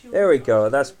There we go.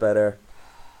 That's better.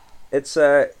 It's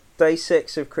day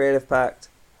 6 of Creative Pact.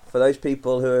 For those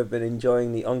people who have been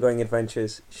enjoying the ongoing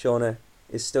adventures, Shauna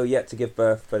is still yet to give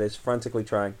birth, but is frantically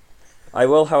trying. I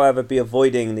will, however, be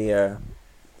avoiding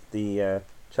the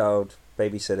child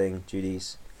babysitting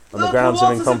duties on the grounds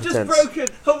of incompetence. Her waters have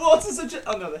just broken. Her waters are just.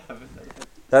 Oh no, they haven't.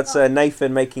 That's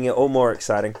Nathan making it all more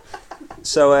exciting.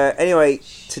 So anyway,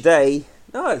 today,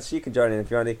 you can join in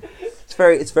if you want to.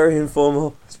 It's very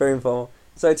informal. It's very informal.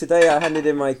 So today I handed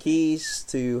in my keys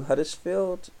to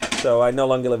Huddersfield. So I no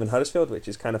longer live in Huddersfield, which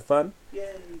is kind of fun.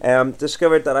 Yay.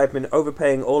 Discovered that I've been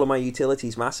overpaying all of my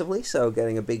utilities massively, so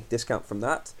getting a big discount from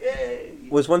that. Yay.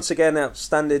 Was once again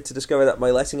outstanded to discover that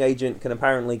my letting agent can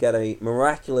apparently get a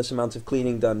miraculous amount of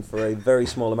cleaning done for a very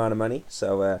small amount of money.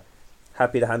 So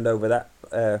happy to hand over that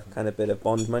kind of bit of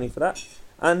bond money for that.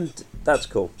 And that's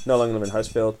cool. No longer live in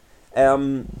Huddersfield.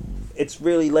 It's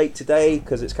really late today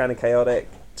because it's kind of chaotic.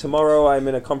 Tomorrow I'm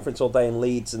in a conference all day in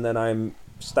Leeds, and then I'm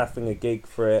staffing a gig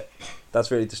for it.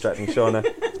 That's really distracting Shauna.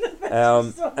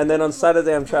 And then on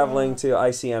Saturday I'm travelling to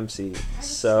ICMC,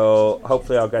 so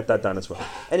hopefully I'll get that done as well.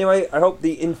 Anyway, I hope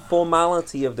the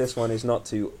informality of this one is not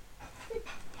too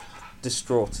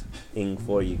distraughting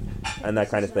for you and that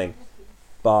kind of thing.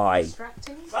 Bye.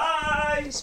 Bye.